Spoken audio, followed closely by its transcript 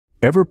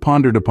Ever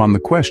pondered upon the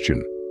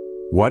question,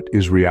 what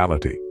is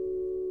reality?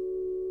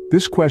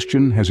 This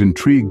question has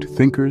intrigued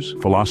thinkers,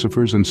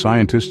 philosophers, and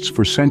scientists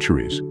for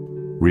centuries.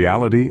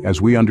 Reality,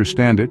 as we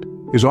understand it,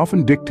 is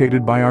often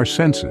dictated by our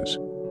senses.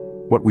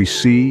 What we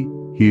see,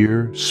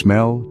 hear,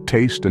 smell,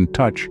 taste, and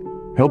touch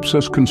helps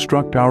us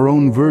construct our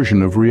own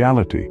version of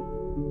reality.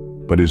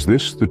 But is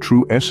this the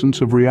true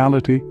essence of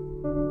reality?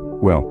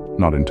 Well,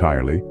 not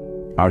entirely.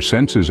 Our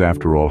senses,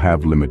 after all,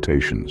 have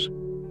limitations.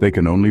 They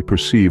can only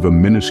perceive a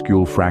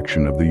minuscule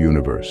fraction of the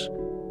universe.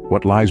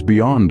 What lies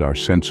beyond our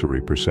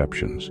sensory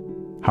perceptions?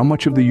 How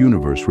much of the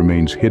universe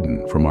remains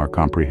hidden from our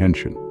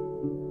comprehension?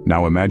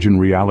 Now imagine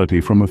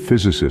reality from a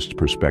physicist's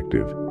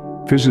perspective.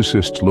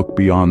 Physicists look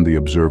beyond the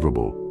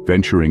observable,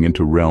 venturing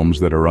into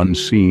realms that are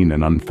unseen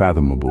and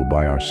unfathomable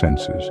by our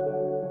senses.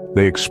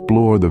 They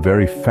explore the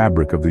very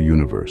fabric of the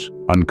universe,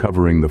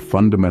 uncovering the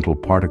fundamental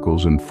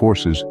particles and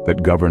forces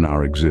that govern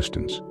our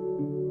existence.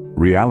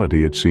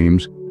 Reality, it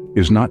seems,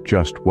 is not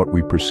just what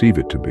we perceive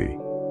it to be.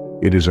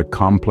 It is a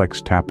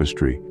complex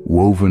tapestry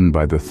woven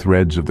by the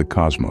threads of the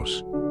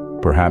cosmos.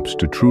 Perhaps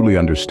to truly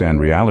understand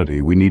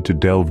reality, we need to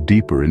delve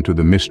deeper into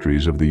the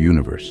mysteries of the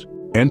universe.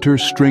 Enter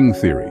string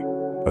theory,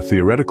 a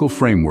theoretical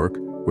framework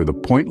where the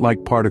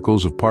point-like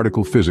particles of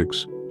particle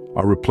physics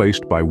are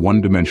replaced by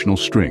one-dimensional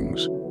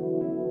strings.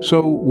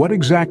 So, what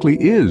exactly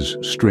is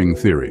string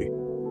theory?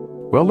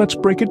 Well, let's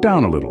break it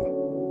down a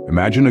little.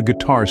 Imagine a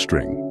guitar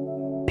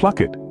string. Pluck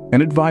it,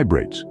 and it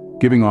vibrates,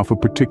 giving off a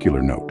particular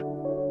note.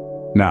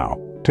 Now,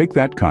 take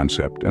that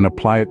concept and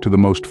apply it to the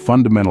most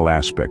fundamental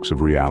aspects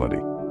of reality.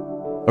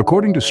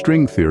 According to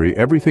string theory,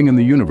 everything in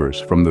the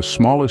universe, from the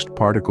smallest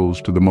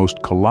particles to the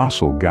most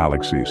colossal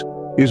galaxies,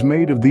 is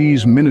made of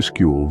these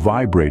minuscule,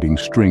 vibrating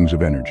strings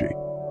of energy.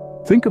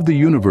 Think of the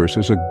universe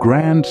as a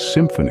grand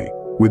symphony,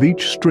 with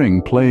each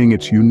string playing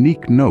its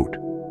unique note.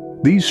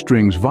 These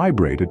strings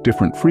vibrate at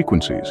different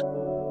frequencies,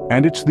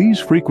 and it's these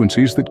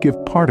frequencies that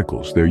give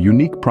particles their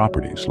unique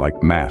properties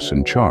like mass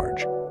and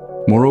charge.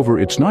 Moreover,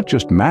 it's not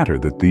just matter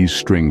that these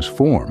strings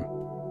form.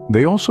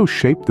 They also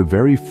shape the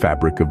very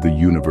fabric of the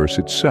universe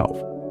itself,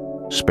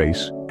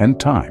 space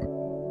and time.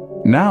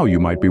 Now you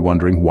might be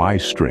wondering, why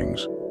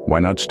strings? Why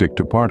not stick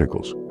to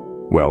particles?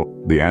 Well,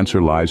 the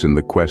answer lies in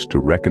the quest to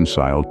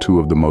reconcile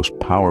two of the most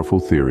powerful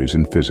theories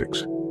in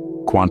physics: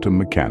 quantum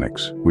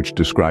mechanics, which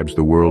describes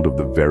the world of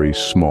the very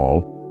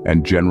small,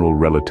 and general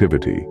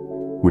relativity,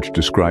 which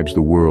describes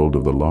the world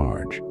of the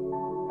large.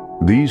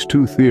 These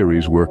two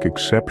theories work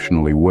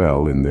exceptionally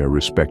well in their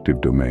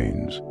respective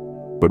domains.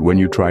 But when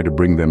you try to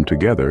bring them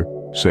together,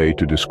 say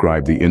to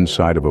describe the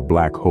inside of a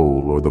black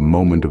hole or the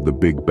moment of the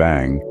Big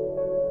Bang,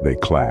 they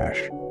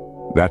clash.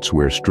 That's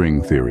where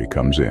string theory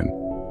comes in.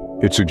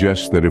 It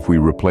suggests that if we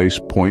replace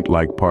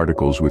point-like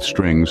particles with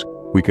strings,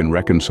 we can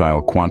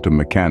reconcile quantum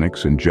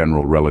mechanics and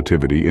general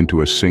relativity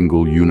into a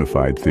single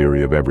unified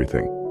theory of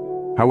everything.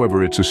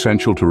 However, it's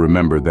essential to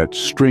remember that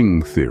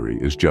string theory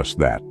is just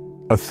that,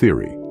 a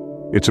theory.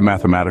 It's a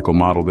mathematical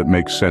model that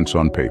makes sense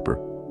on paper,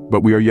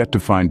 but we are yet to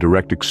find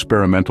direct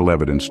experimental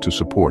evidence to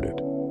support it.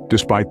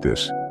 Despite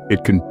this,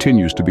 it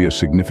continues to be a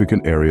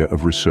significant area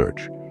of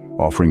research,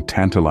 offering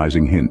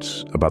tantalizing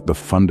hints about the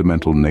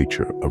fundamental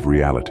nature of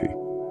reality.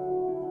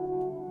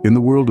 In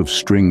the world of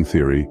string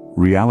theory,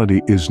 reality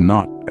is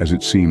not as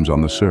it seems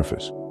on the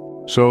surface.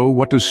 So,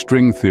 what does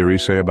string theory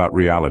say about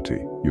reality,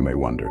 you may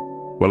wonder?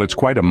 Well, it's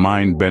quite a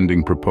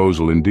mind-bending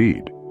proposal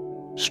indeed.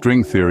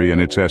 String theory, in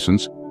its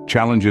essence,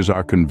 challenges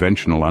our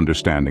conventional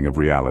understanding of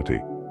reality.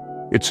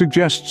 It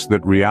suggests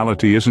that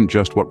reality isn't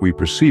just what we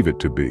perceive it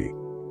to be,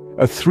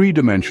 a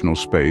three-dimensional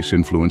space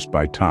influenced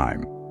by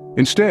time.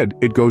 Instead,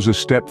 it goes a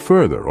step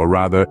further, or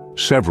rather,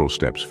 several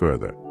steps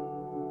further.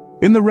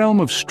 In the realm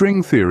of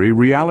string theory,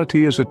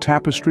 reality is a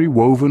tapestry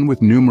woven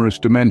with numerous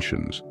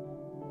dimensions.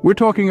 We're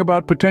talking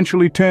about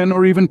potentially 10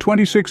 or even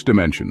 26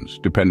 dimensions,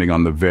 depending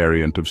on the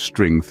variant of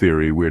string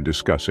theory we're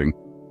discussing.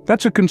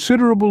 That's a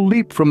considerable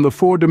leap from the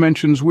 4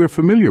 dimensions we're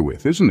familiar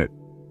with, isn't it?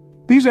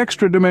 These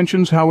extra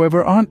dimensions,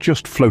 however, aren't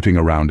just floating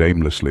around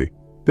aimlessly.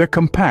 They're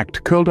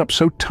compact, curled up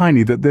so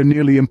tiny that they're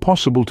nearly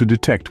impossible to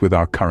detect with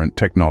our current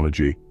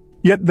technology.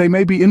 Yet they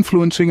may be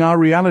influencing our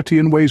reality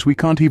in ways we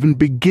can't even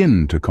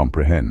begin to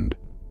comprehend.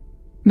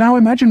 Now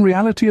imagine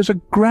reality as a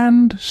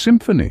grand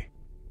symphony.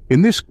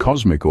 In this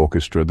cosmic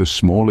orchestra, the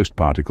smallest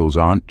particles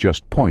aren't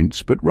just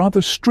points, but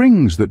rather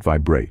strings that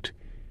vibrate.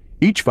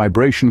 Each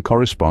vibration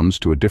corresponds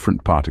to a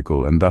different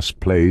particle and thus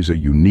plays a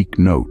unique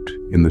note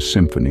in the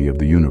symphony of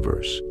the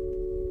universe.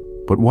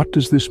 But what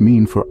does this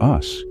mean for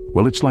us?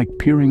 Well, it's like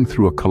peering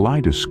through a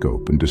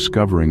kaleidoscope and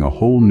discovering a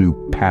whole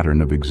new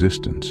pattern of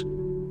existence.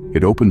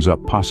 It opens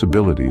up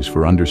possibilities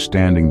for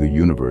understanding the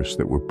universe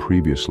that were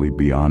previously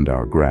beyond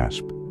our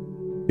grasp.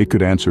 It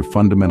could answer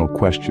fundamental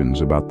questions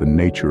about the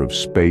nature of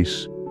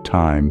space,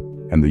 time,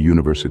 and the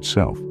universe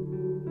itself.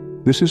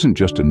 This isn't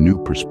just a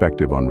new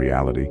perspective on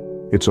reality,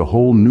 it's a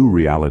whole new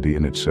reality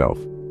in itself,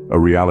 a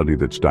reality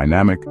that's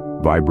dynamic,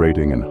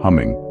 vibrating, and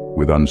humming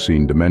with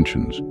unseen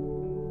dimensions.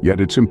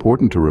 Yet it's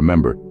important to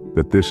remember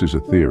that this is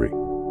a theory.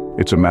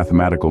 It's a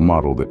mathematical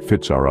model that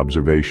fits our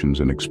observations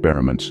and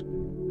experiments.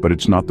 But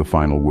it's not the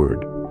final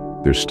word.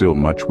 There's still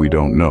much we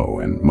don't know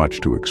and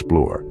much to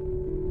explore.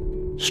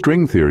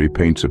 String theory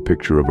paints a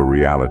picture of a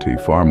reality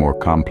far more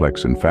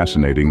complex and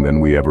fascinating than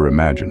we ever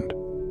imagined.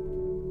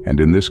 And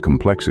in this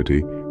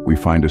complexity, we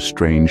find a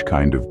strange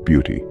kind of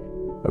beauty,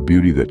 a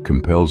beauty that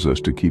compels us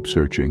to keep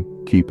searching,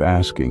 keep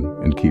asking,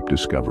 and keep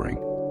discovering.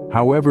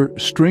 However,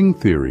 string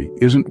theory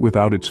isn't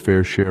without its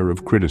fair share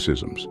of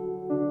criticisms.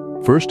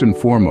 First and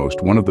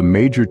foremost, one of the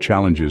major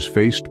challenges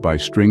faced by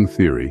string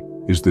theory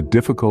is the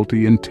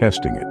difficulty in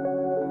testing it.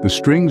 The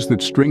strings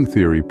that string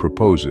theory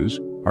proposes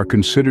are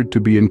considered to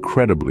be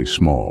incredibly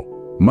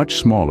small, much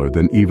smaller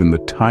than even the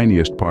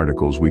tiniest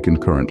particles we can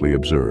currently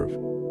observe.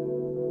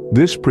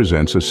 This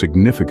presents a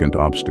significant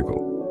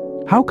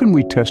obstacle. How can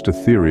we test a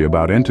theory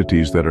about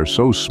entities that are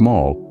so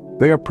small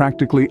they are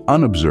practically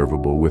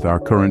unobservable with our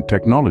current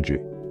technology?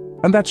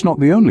 And that's not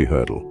the only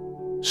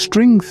hurdle.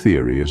 String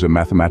theory is a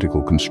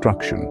mathematical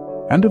construction,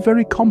 and a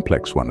very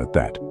complex one at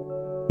that.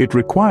 It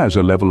requires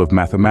a level of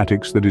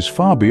mathematics that is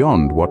far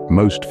beyond what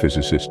most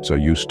physicists are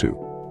used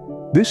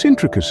to. This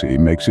intricacy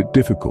makes it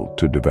difficult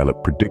to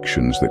develop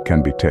predictions that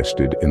can be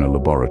tested in a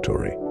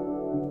laboratory.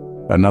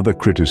 Another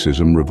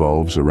criticism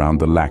revolves around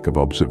the lack of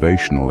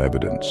observational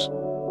evidence.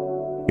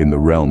 In the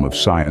realm of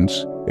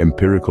science,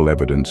 empirical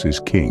evidence is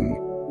king.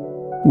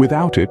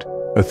 Without it,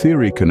 a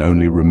theory can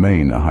only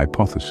remain a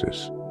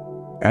hypothesis.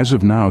 As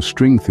of now,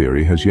 string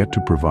theory has yet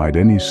to provide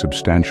any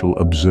substantial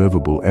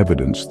observable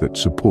evidence that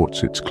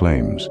supports its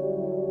claims.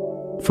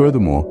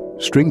 Furthermore,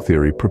 string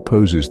theory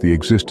proposes the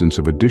existence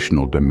of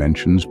additional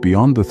dimensions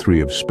beyond the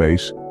three of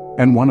space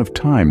and one of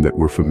time that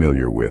we're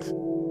familiar with.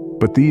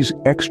 But these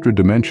extra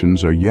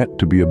dimensions are yet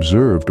to be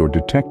observed or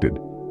detected.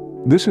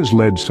 This has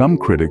led some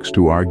critics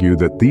to argue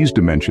that these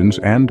dimensions,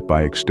 and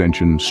by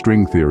extension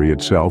string theory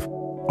itself,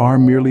 are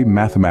merely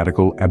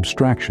mathematical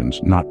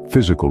abstractions, not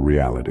physical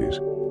realities.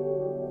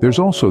 There's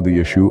also the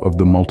issue of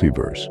the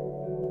multiverse.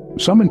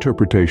 Some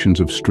interpretations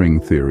of string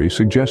theory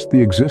suggest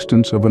the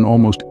existence of an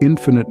almost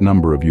infinite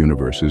number of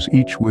universes,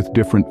 each with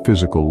different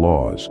physical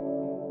laws.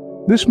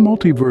 This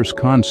multiverse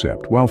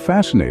concept, while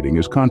fascinating,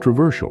 is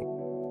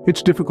controversial.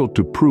 It's difficult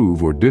to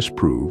prove or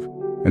disprove,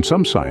 and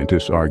some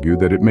scientists argue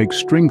that it makes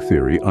string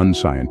theory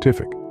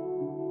unscientific.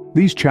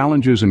 These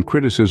challenges and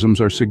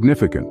criticisms are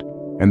significant,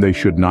 and they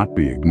should not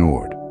be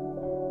ignored.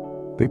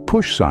 They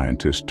push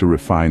scientists to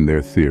refine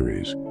their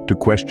theories, to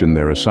question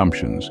their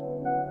assumptions,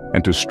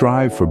 and to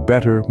strive for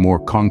better, more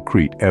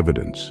concrete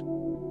evidence.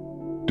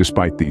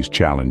 Despite these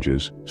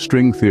challenges,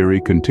 string theory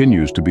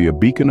continues to be a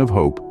beacon of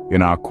hope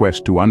in our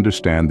quest to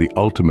understand the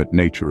ultimate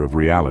nature of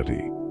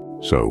reality.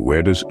 So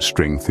where does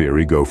string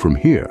theory go from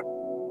here?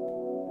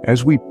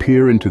 As we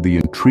peer into the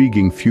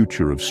intriguing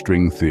future of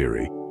string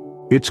theory,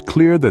 it's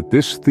clear that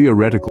this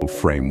theoretical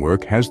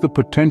framework has the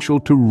potential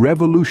to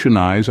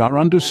revolutionize our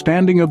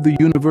understanding of the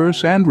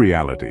universe and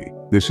reality.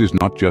 This is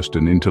not just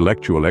an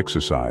intellectual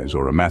exercise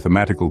or a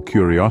mathematical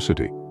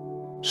curiosity.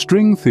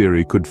 String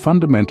theory could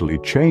fundamentally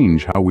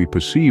change how we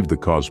perceive the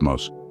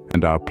cosmos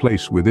and our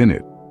place within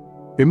it.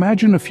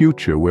 Imagine a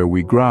future where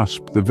we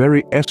grasp the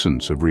very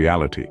essence of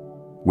reality,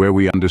 where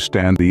we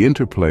understand the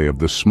interplay of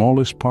the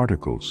smallest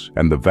particles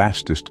and the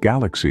vastest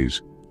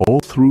galaxies, all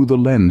through the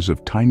lens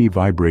of tiny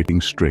vibrating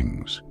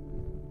strings.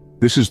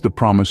 This is the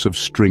promise of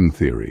string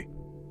theory,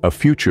 a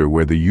future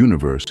where the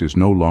universe is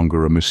no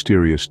longer a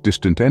mysterious,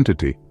 distant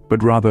entity,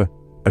 but rather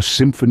a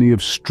symphony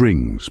of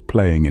strings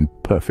playing in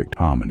perfect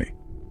harmony.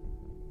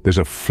 There's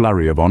a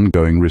flurry of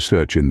ongoing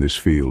research in this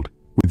field,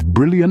 with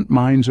brilliant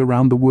minds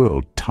around the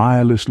world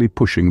tirelessly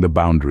pushing the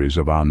boundaries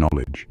of our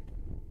knowledge.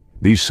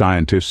 These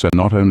scientists are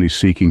not only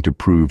seeking to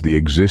prove the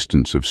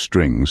existence of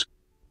strings,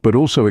 but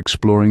also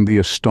exploring the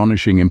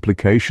astonishing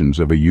implications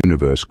of a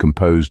universe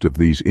composed of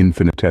these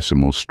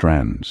infinitesimal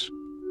strands.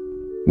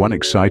 One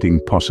exciting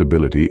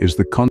possibility is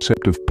the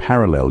concept of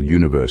parallel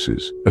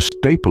universes, a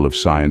staple of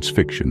science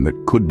fiction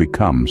that could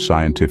become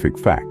scientific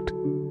fact.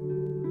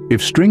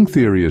 If string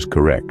theory is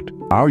correct,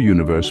 our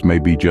universe may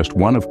be just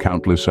one of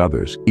countless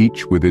others,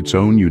 each with its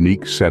own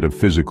unique set of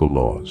physical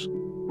laws.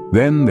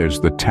 Then there's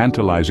the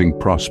tantalizing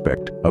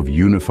prospect of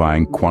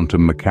unifying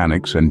quantum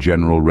mechanics and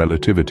general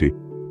relativity,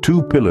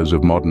 two pillars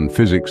of modern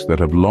physics that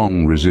have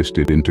long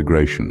resisted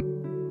integration.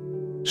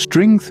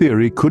 String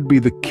theory could be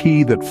the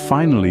key that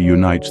finally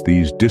unites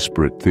these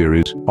disparate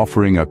theories,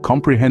 offering a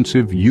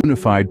comprehensive,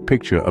 unified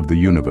picture of the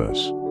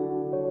universe.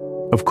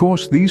 Of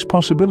course, these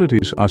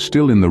possibilities are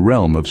still in the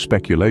realm of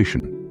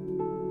speculation.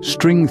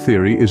 String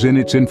theory is in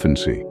its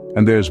infancy,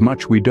 and there's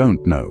much we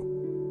don't know.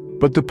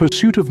 But the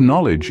pursuit of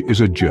knowledge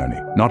is a journey,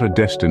 not a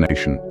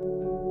destination.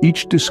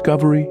 Each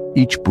discovery,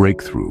 each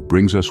breakthrough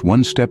brings us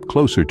one step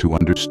closer to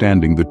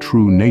understanding the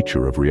true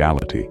nature of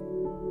reality.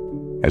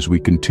 As we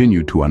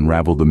continue to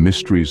unravel the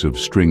mysteries of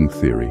string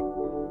theory,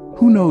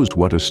 who knows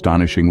what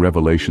astonishing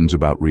revelations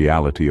about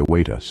reality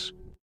await us?